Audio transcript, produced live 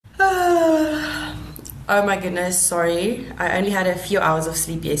Oh my goodness, sorry. I only had a few hours of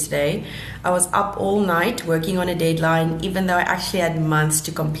sleep yesterday. I was up all night working on a deadline, even though I actually had months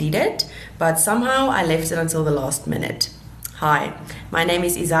to complete it, but somehow I left it until the last minute. Hi, my name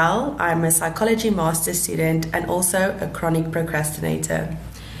is Izelle. I'm a psychology master's student and also a chronic procrastinator.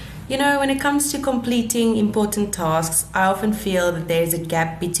 You know, when it comes to completing important tasks, I often feel that there is a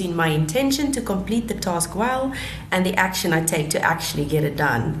gap between my intention to complete the task well and the action I take to actually get it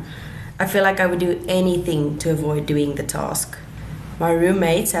done. I feel like I would do anything to avoid doing the task. My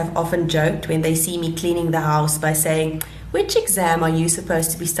roommates have often joked when they see me cleaning the house by saying, "Which exam are you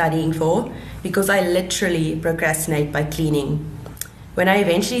supposed to be studying for?" Because I literally procrastinate by cleaning. When I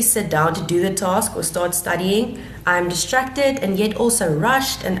eventually sit down to do the task or start studying, I am distracted and yet also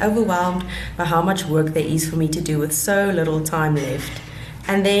rushed and overwhelmed by how much work there is for me to do with so little time left.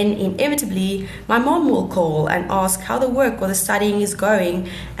 And then inevitably, my mom will call and ask how the work or the studying is going,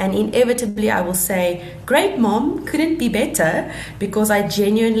 and inevitably I will say, "Great mom, couldn't be better," because I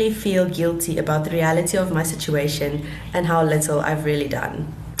genuinely feel guilty about the reality of my situation and how little I've really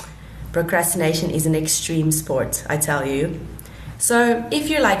done. Procrastination is an extreme sport, I tell you. So if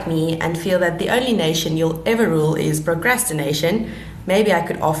you're like me and feel that the only nation you'll ever rule is procrastination, maybe I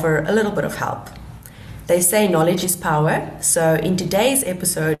could offer a little bit of help. They say knowledge is power, so in today's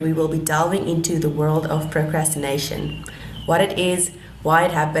episode we will be delving into the world of procrastination, what it is, why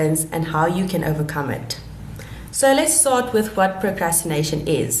it happens, and how you can overcome it. So let's start with what procrastination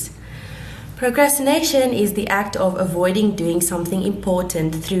is. Procrastination is the act of avoiding doing something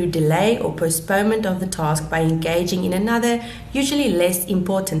important through delay or postponement of the task by engaging in another, usually less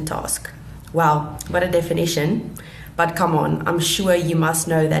important task. Wow, what a definition. But come on, I'm sure you must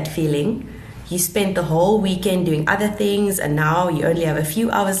know that feeling. You spent the whole weekend doing other things and now you only have a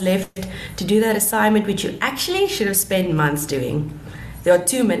few hours left to do that assignment which you actually should have spent months doing. There are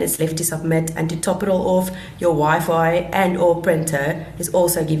 2 minutes left to submit, and to top it all off, your Wi-Fi and or printer is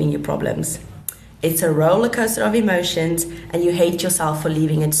also giving you problems. It's a roller coaster of emotions and you hate yourself for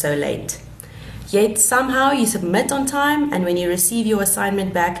leaving it so late. Yet somehow you submit on time, and when you receive your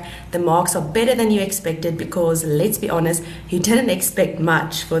assignment back, the marks are better than you expected because, let's be honest, you didn't expect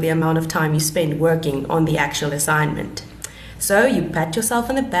much for the amount of time you spent working on the actual assignment. So you pat yourself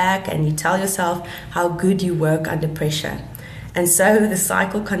on the back and you tell yourself how good you work under pressure. And so the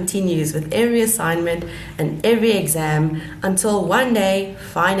cycle continues with every assignment and every exam until one day,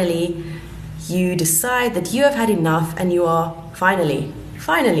 finally, you decide that you have had enough and you are finally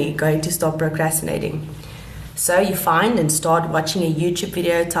going to stop procrastinating. So you find and start watching a YouTube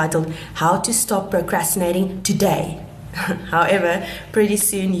video titled "How to Stop Procrastinating Today." However, pretty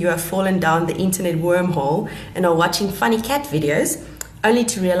soon you have fallen down the internet wormhole and are watching funny cat videos, only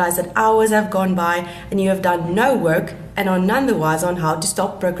to realize that hours have gone by and you have done no work and are none the wiser on how to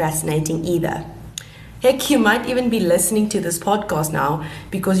stop procrastinating either. Heck, you might even be listening to this podcast now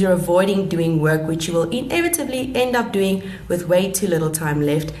because you're avoiding doing work which you will inevitably end up doing with way too little time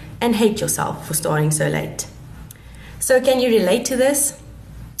left and hate yourself for starting so late. So can you relate to this?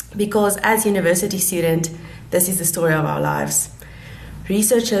 Because as university student, this is the story of our lives.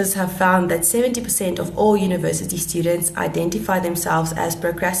 Researchers have found that 70% of all university students identify themselves as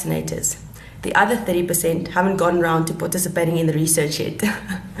procrastinators. The other 30% haven't gone around to participating in the research yet.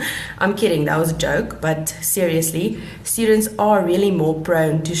 I'm kidding, that was a joke, but seriously, students are really more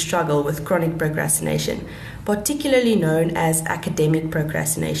prone to struggle with chronic procrastination, particularly known as academic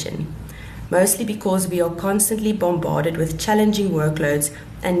procrastination. Mostly because we are constantly bombarded with challenging workloads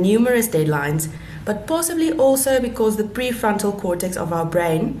and numerous deadlines, but possibly also because the prefrontal cortex of our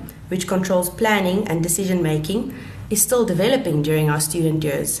brain, which controls planning and decision making, is still developing during our student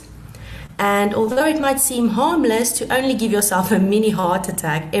years. And although it might seem harmless to only give yourself a mini heart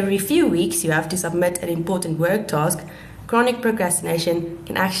attack every few weeks you have to submit an important work task, chronic procrastination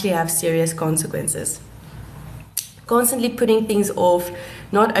can actually have serious consequences. Constantly putting things off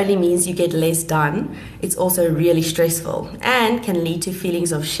not only means you get less done, it's also really stressful and can lead to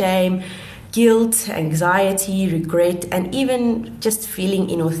feelings of shame, guilt, anxiety, regret, and even just feeling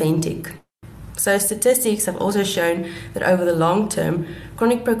inauthentic. So statistics have also shown that over the long term,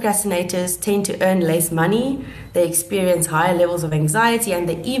 chronic procrastinators tend to earn less money, they experience higher levels of anxiety, and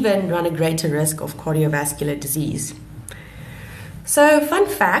they even run a greater risk of cardiovascular disease. So, fun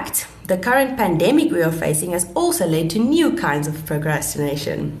fact, the current pandemic we are facing has also led to new kinds of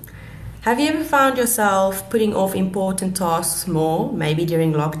procrastination. Have you ever found yourself putting off important tasks more, maybe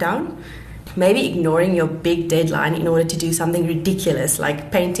during lockdown? Maybe ignoring your big deadline in order to do something ridiculous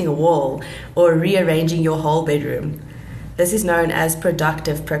like painting a wall or rearranging your whole bedroom. This is known as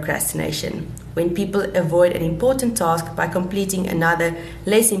productive procrastination, when people avoid an important task by completing another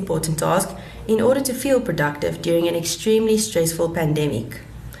less important task in order to feel productive during an extremely stressful pandemic.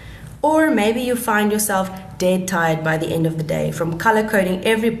 Or maybe you find yourself dead tired by the end of the day from color coding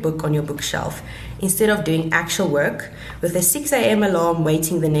every book on your bookshelf instead of doing actual work with a 6 a.m. alarm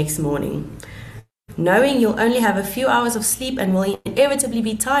waiting the next morning. Knowing you'll only have a few hours of sleep and will inevitably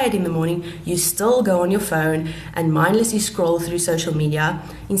be tired in the morning, you still go on your phone and mindlessly scroll through social media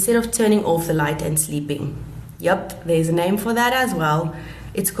instead of turning off the light and sleeping. Yup, there's a name for that as well.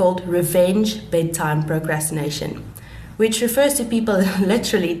 It's called revenge bedtime procrastination, which refers to people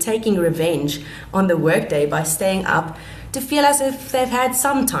literally taking revenge on the workday by staying up to feel as if they've had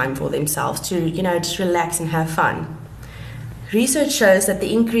some time for themselves to, just relax and have fun. Research shows that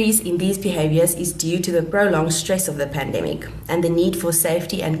the increase in these behaviors is due to the prolonged stress of the pandemic and the need for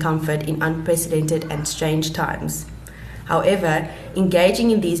safety and comfort in unprecedented and strange times. However,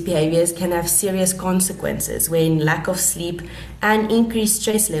 engaging in these behaviors can have serious consequences when lack of sleep and increased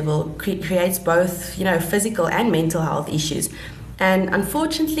stress level creates both, physical and mental health issues. And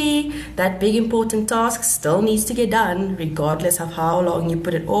unfortunately, that big important task still needs to get done regardless of how long you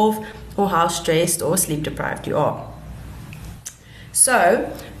put it off or how stressed or sleep deprived you are.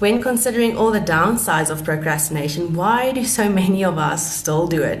 So, when considering all the downsides of procrastination, why do so many of us still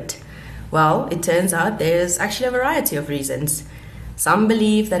do it? Well, it turns out there's actually a variety of reasons. Some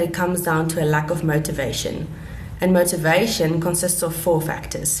believe that it comes down to a lack of motivation. And motivation consists of 4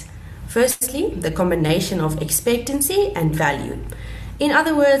 factors. Firstly, the combination of expectancy and value. In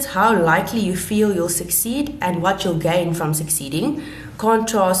other words, how likely you feel you'll succeed and what you'll gain from succeeding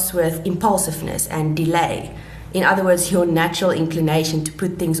contrasts with impulsiveness and delay. In other words, your natural inclination to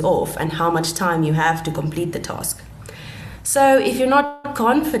put things off and how much time you have to complete the task. So if you're not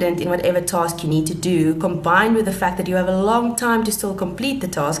confident in whatever task you need to do, combined with the fact that you have a long time to still complete the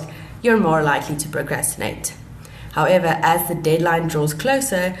task, you're more likely to procrastinate. However, as the deadline draws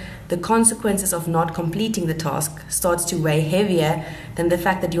closer, the consequences of not completing the task starts to weigh heavier than the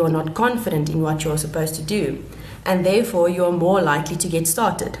fact that you are not confident in what you're supposed to do, and therefore you are more likely to get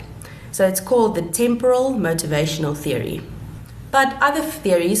started. So it's called the temporal motivational theory. But other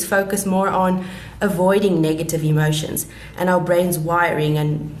theories focus more on avoiding negative emotions and our brain's wiring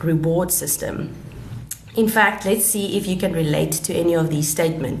and reward system. In fact, let's see if you can relate to any of these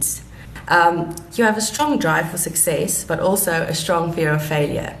statements. You have a strong drive for success, but also a strong fear of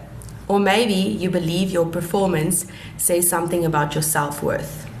failure. Or maybe you believe your performance says something about your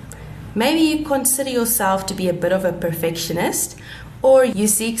self-worth. Maybe you consider yourself to be a bit of a perfectionist, or you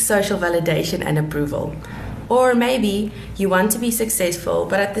seek social validation and approval. Or maybe you want to be successful,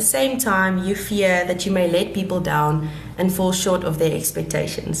 but at the same time you fear that you may let people down and fall short of their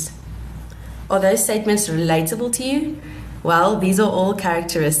expectations. Are those statements relatable to you? Well, these are all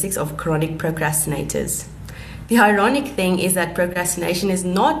characteristics of chronic procrastinators. The ironic thing is that procrastination is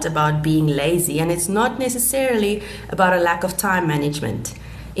not about being lazy, and it's not necessarily about a lack of time management.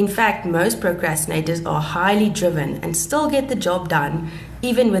 In fact, most procrastinators are highly driven and still get the job done,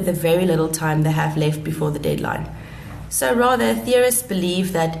 even with the very little time they have left before the deadline. So rather, theorists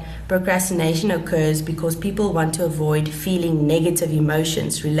believe that procrastination occurs because people want to avoid feeling negative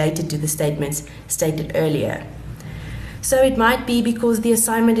emotions related to the statements stated earlier. So it might be because the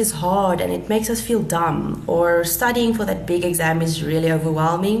assignment is hard and it makes us feel dumb, or studying for that big exam is really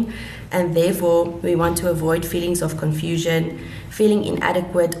overwhelming, and therefore we want to avoid feelings of confusion, feeling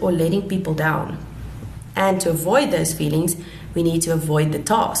inadequate, or letting people down. And to avoid those feelings, we need to avoid the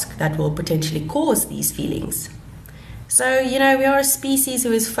task that will potentially cause these feelings. So, we are a species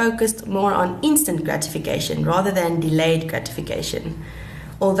who is focused more on instant gratification rather than delayed gratification.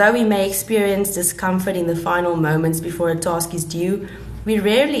 Although we may experience discomfort in the final moments before a task is due, we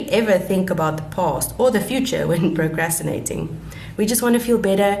rarely ever think about the past or the future when procrastinating. We just want to feel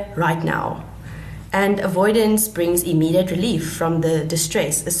better right now. And avoidance brings immediate relief from the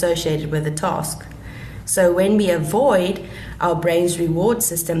distress associated with the task. So when we avoid, our brain's reward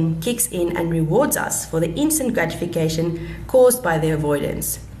system kicks in and rewards us for the instant gratification caused by the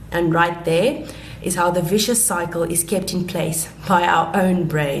avoidance. And right there is how the vicious cycle is kept in place by our own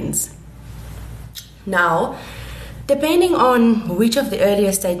brains. Now, depending on which of the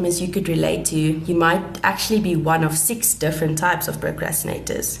earlier statements you could relate to, you might actually be one of 6 different types of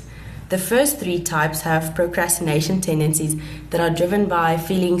procrastinators. The first 3 types have procrastination tendencies that are driven by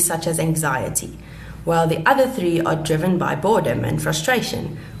feelings such as anxiety, while the other 3 are driven by boredom and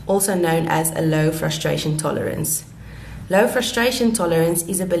frustration, also known as a low frustration tolerance. Low frustration tolerance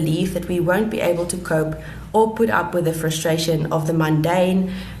is a belief that we won't be able to cope or put up with the frustration of the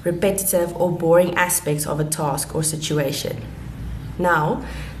mundane, repetitive, or boring aspects of a task or situation. Now,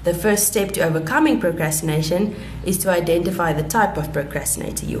 The first step to overcoming procrastination is to identify the type of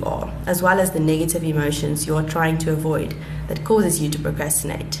procrastinator you are, as well as the negative emotions you are trying to avoid that causes you to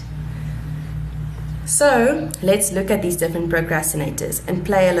procrastinate. So let's look at these different procrastinators and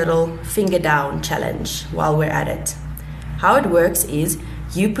play a little finger down challenge while we're at it. How it works is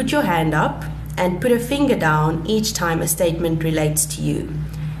you put your hand up and put a finger down each time a statement relates to you.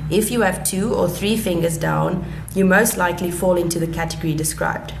 If you have 2 or 3 fingers down, you most likely fall into the category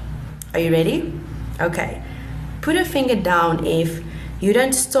described. Are you ready? Okay. Put a finger down if you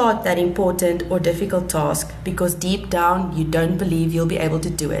don't start that important or difficult task because deep down you don't believe you'll be able to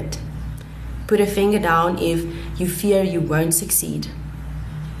do it. Put a finger down if you fear you won't succeed.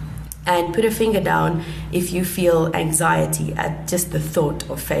 And put a finger down if you feel anxiety at just the thought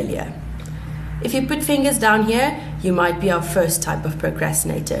of failure. If you put fingers down here, you might be our first type of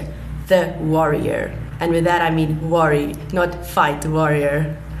procrastinator, the warrior. And with that I mean worry, not fight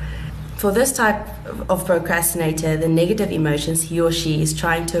warrior. For this type of procrastinator, the negative emotions he or she is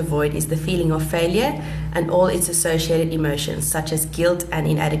trying to avoid is the feeling of failure and all its associated emotions, such as guilt and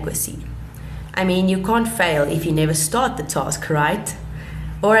inadequacy. I mean, you can't fail if you never start the task, right?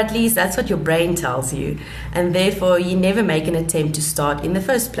 Or at least that's what your brain tells you, and therefore you never make an attempt to start in the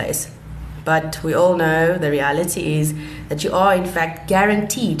first place. But we all know the reality is that you are in fact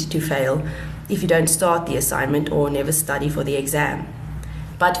guaranteed to fail if you don't start the assignment or never study for the exam.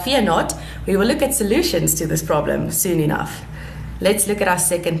 But fear not, we will look at solutions to this problem soon enough. Let's look at our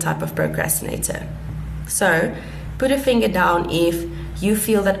second type of procrastinator. So, put a finger down if you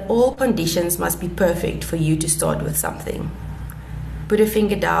feel that all conditions must be perfect for you to start with something. Put a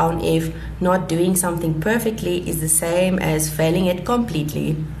finger down if not doing something perfectly is the same as failing it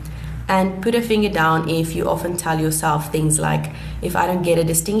completely. And put a finger down if you often tell yourself things like, if I don't get a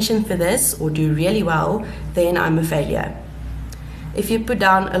distinction for this or do really well, then I'm a failure. If you put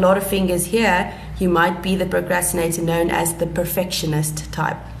down a lot of fingers here, you might be the procrastinator known as the perfectionist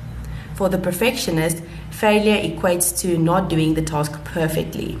type. For the perfectionist, failure equates to not doing the task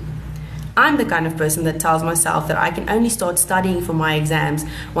perfectly. I'm the kind of person that tells myself that I can only start studying for my exams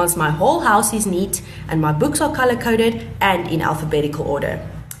once my whole house is neat and my books are color-coded and in alphabetical order.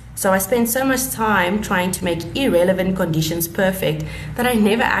 So I spend so much time trying to make irrelevant conditions perfect that I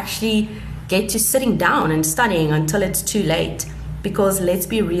never actually get to sitting down and studying until it's too late. Because let's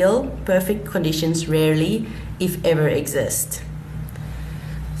be real, perfect conditions rarely, if ever, exist.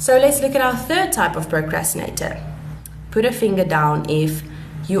 So let's look at our third type of procrastinator. Put a finger down if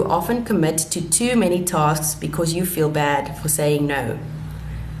you often commit to too many tasks because you feel bad for saying no.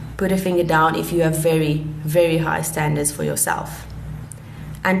 Put a finger down if you have very, very high standards for yourself.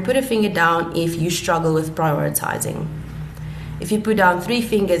 And put a finger down if you struggle with prioritizing. If you put down 3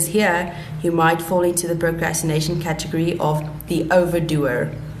 fingers here, you might fall into the procrastination category of the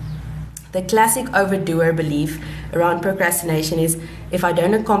overdoer. The classic overdoer belief around procrastination is, if I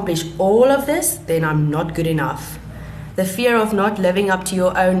don't accomplish all of this, then I'm not good enough. The fear of not living up to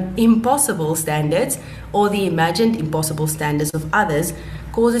your own impossible standards or the imagined impossible standards of others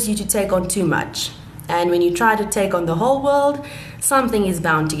causes you to take on too much. And when you try to take on the whole world, something is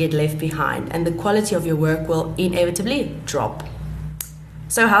bound to get left behind and the quality of your work will inevitably drop.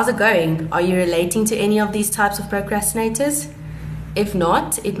 So how's it going? Are you relating to any of these types of procrastinators? If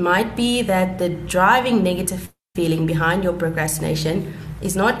not, it might be that the driving negative feeling behind your procrastination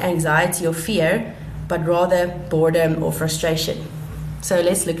is not anxiety or fear, but rather boredom or frustration. So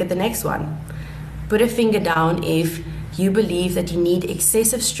let's look at the next one. Put a finger down if you believe that you need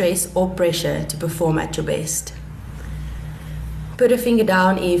excessive stress or pressure to perform at your best. Put a finger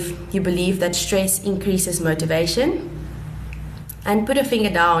down if you believe that stress increases motivation. And put a finger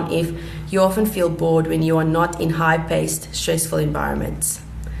down if you often feel bored when you are not in high-paced, stressful environments.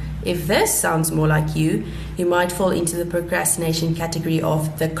 If this sounds more like you, you might fall into the procrastination category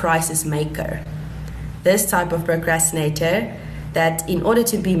of the crisis maker. This type of procrastinator that in order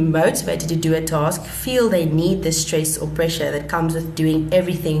to be motivated to do a task, feel they need the stress or pressure that comes with doing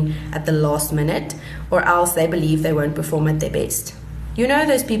everything at the last minute, or else they believe they won't perform at their best. You know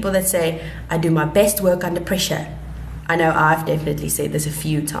those people that say, I do my best work under pressure. I know I've definitely said this a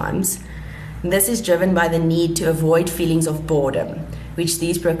few times. This is driven by the need to avoid feelings of boredom, which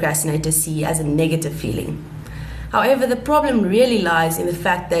these procrastinators see as a negative feeling. However, the problem really lies in the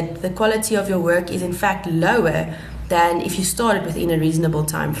fact that the quality of your work is in fact lower than if you started within a reasonable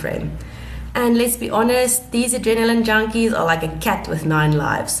time frame. And let's be honest, these adrenaline junkies are like a cat with 9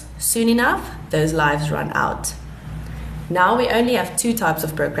 lives. Soon enough, those lives run out. Now we only have 2 types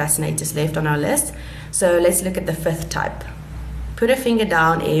of procrastinators left on our list, so let's look at the 5th type. Put a finger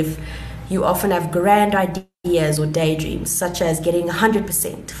down if you often have grand ideas ideas or daydreams, such as getting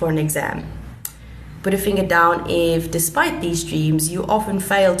 100% for an exam. Put a finger down if, despite these dreams, you often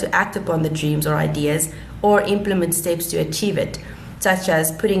fail to act upon the dreams or ideas or implement steps to achieve it, such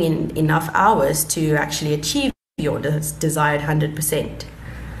as putting in enough hours to actually achieve your desired 100%.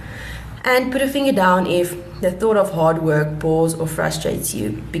 And put a finger down if the thought of hard work bores or frustrates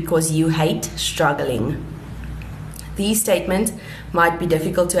you because you hate struggling. These statements might be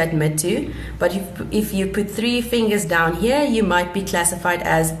difficult to admit to, but if you put 3 fingers down here, you might be classified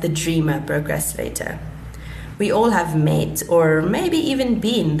as the dreamer procrastinator. We all have met or maybe even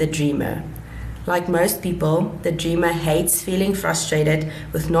been the dreamer. Like most people, the dreamer hates feeling frustrated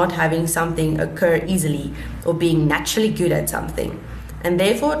with not having something occur easily or being naturally good at something, and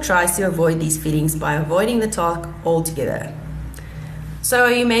therefore tries to avoid these feelings by avoiding the task altogether. So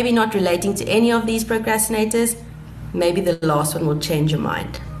are you maybe not relating to any of these procrastinators? Maybe the last one will change your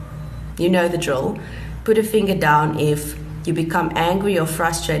mind. You know the drill. Put a finger down if you become angry or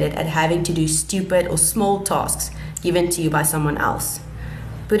frustrated at having to do stupid or small tasks given to you by someone else.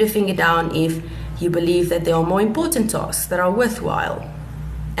 Put a finger down if you believe that there are more important tasks that are worthwhile.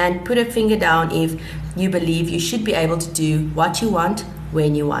 And put a finger down if you believe you should be able to do what you want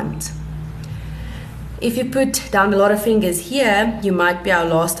when you want. If you put down a lot of fingers here, you might be our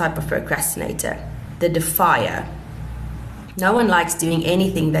last type of procrastinator, the defier. No one likes doing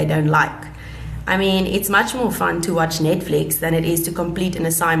anything they don't like. I mean, it's much more fun to watch Netflix than it is to complete an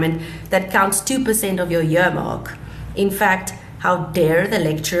assignment that counts 2% of your year mark. In fact, how dare the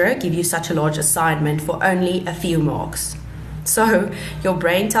lecturer give you such a large assignment for only a few marks? So, your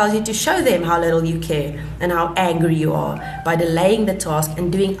brain tells you to show them how little you care and how angry you are by delaying the task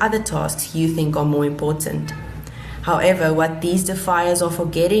and doing other tasks you think are more important. However, what these defiers are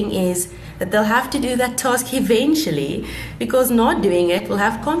forgetting is that they'll have to do that task eventually, because not doing it will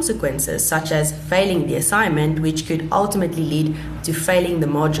have consequences, such as failing the assignment, which could ultimately lead to failing the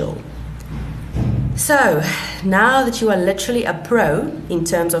module. So, now that you are literally a pro in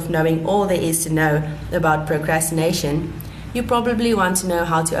terms of knowing all there is to know about procrastination, you probably want to know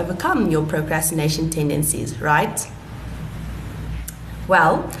how to overcome your procrastination tendencies, right?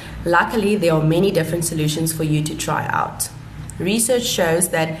 Well, luckily there are many different solutions for you to try out. Research shows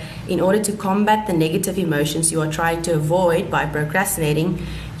that in order to combat the negative emotions you are trying to avoid by procrastinating,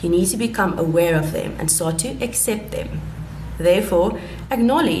 you need to become aware of them and start to accept them. Therefore,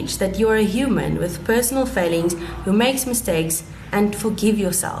 acknowledge that you are a human with personal failings who makes mistakes and forgive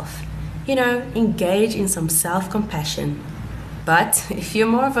yourself. Engage in some self-compassion. But if you're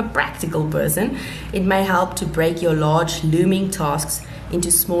more of a practical person, it may help to break your large looming tasks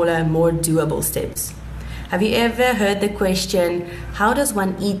into smaller, more doable steps. Have you ever heard the question, how does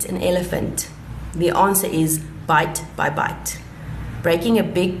one eat an elephant? The answer is bite by bite. Breaking a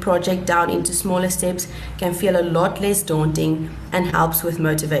big project down into smaller steps can feel a lot less daunting and helps with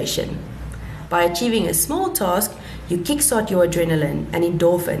motivation. By achieving a small task, you kickstart your adrenaline and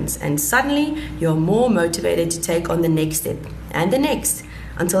endorphins, and suddenly you're more motivated to take on the next step and the next,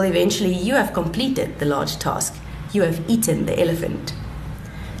 until eventually you have completed the large task. You have eaten the elephant.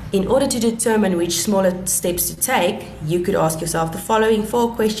 In order to determine which smaller steps to take, you could ask yourself the following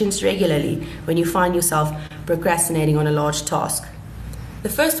 4 questions regularly when you find yourself procrastinating on a large task. The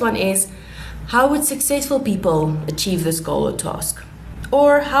first one is, how would successful people achieve this goal or task?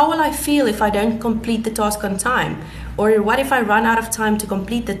 Or how will I feel if I don't complete the task on time? Or what if I run out of time to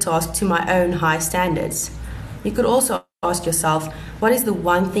complete the task to my own high standards? You could also ask yourself, what is the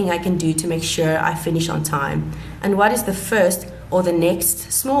one thing I can do to make sure I finish on time? And what is the first or the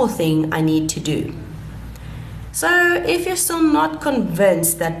next small thing I need to do? So if you're still not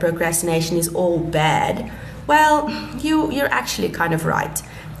convinced that procrastination is all bad, well, you're actually kind of right,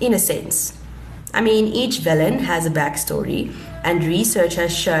 in a sense. I mean, each villain has a backstory, and research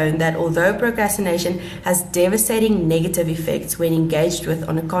has shown that although procrastination has devastating negative effects when engaged with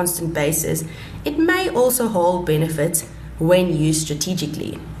on a constant basis, it may also hold benefits when used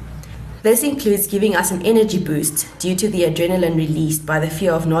strategically. This includes giving us an energy boost due to the adrenaline released by the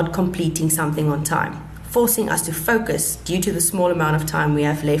fear of not completing something on time, forcing us to focus due to the small amount of time we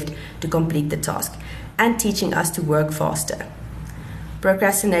have left to complete the task, and teaching us to work faster.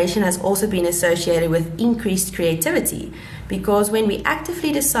 Procrastination has also been associated with increased creativity, because when we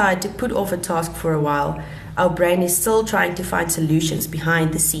actively decide to put off a task for a while, our brain is still trying to find solutions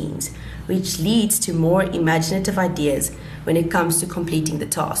behind the scenes, which leads to more imaginative ideas when it comes to completing the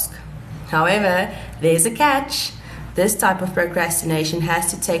task. However, there's a catch. This type of procrastination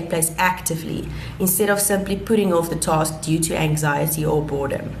has to take place actively instead of simply putting off the task due to anxiety or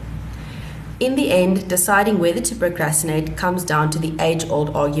boredom. In the end, deciding whether to procrastinate comes down to the age-old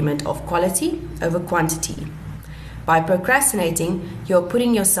argument of quality over quantity. By procrastinating, you're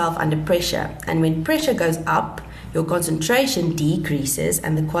putting yourself under pressure, and when pressure goes up, your concentration decreases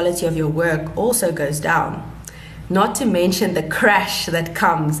and the quality of your work also goes down. Not to mention the crash that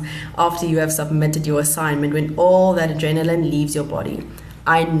comes after you have submitted your assignment when all that adrenaline leaves your body.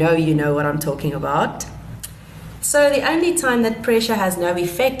 I know you know what I'm talking about. So the only time that pressure has no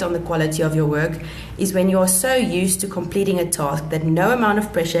effect on the quality of your work is when you are so used to completing a task that no amount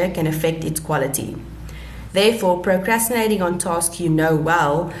of pressure can affect its quality. Therefore, procrastinating on tasks you know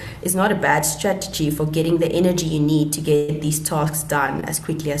well is not a bad strategy for getting the energy you need to get these tasks done as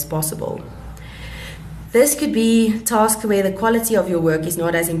quickly as possible. This could be tasks where the quality of your work is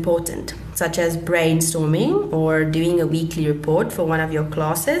not as important, such as brainstorming or doing a weekly report for one of your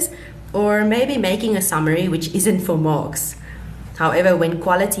classes, or maybe making a summary which isn't for marks. However, when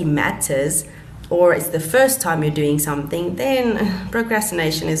quality matters, or it's the first time you're doing something, then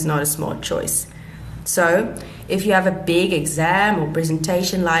procrastination is not a smart choice. So, if you have a big exam or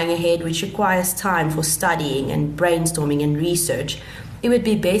presentation lying ahead which requires time for studying and brainstorming and research, it would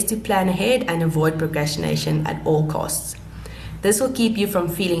be best to plan ahead and avoid procrastination at all costs. This will keep you from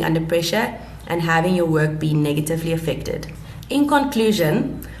feeling under pressure and having your work be negatively affected. In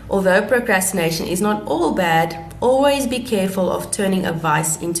conclusion, although procrastination is not all bad, always be careful of turning a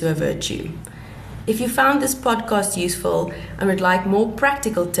vice into a virtue. If you found this podcast useful and would like more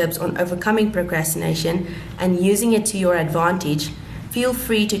practical tips on overcoming procrastination and using it to your advantage, feel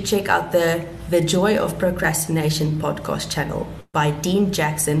free to check out the Joy of Procrastination podcast channel by Dean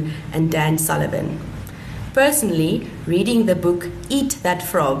Jackson and Dan Sullivan. Personally, reading the book Eat That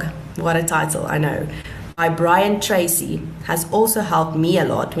Frog, what a title, I know, by Brian Tracy has also helped me a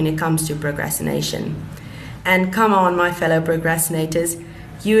lot when it comes to procrastination. And come on, my fellow procrastinators,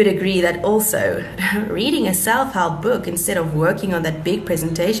 you would agree that also reading a self-help book instead of working on that big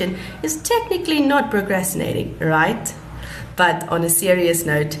presentation is technically not procrastinating, right? But on a serious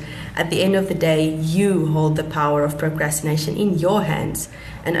note, at the end of the day, you hold the power of procrastination in your hands,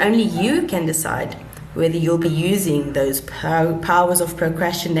 and only you can decide whether you'll be using those powers of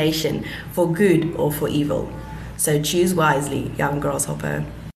procrastination for good or for evil. So choose wisely, young grasshopper.